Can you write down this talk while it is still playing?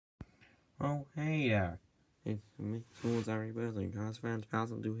Oh, hey there. It's me, Sorry Birthday Cars fans,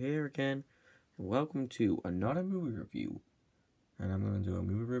 Pals2 here again. And welcome to another movie review. And I'm going to do a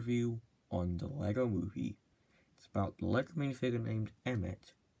movie review on the Lego Movie. It's about the Lego minifigure named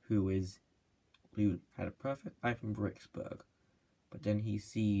Emmett, who had a perfect life in Bricksburg. But then he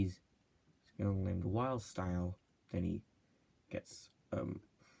sees this girl named Wildstyle. Then he gets,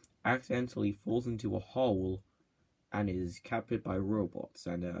 accidentally falls into a hole and is captured by robots.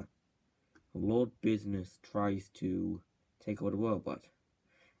 And, Lord Business tries to take over the world, but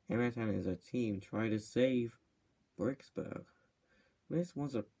Emmett and his team try to save Bricksburg. This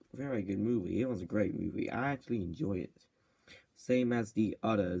was a very good movie. It was a great movie. I actually enjoyed it. Same as the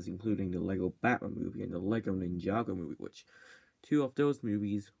others, including the Lego Batman movie and the Lego Ninjago movie, which two of those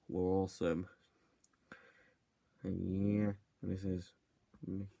movies were awesome. And yeah, this is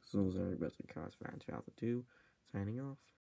Everybody Cars Fan 2002 signing off.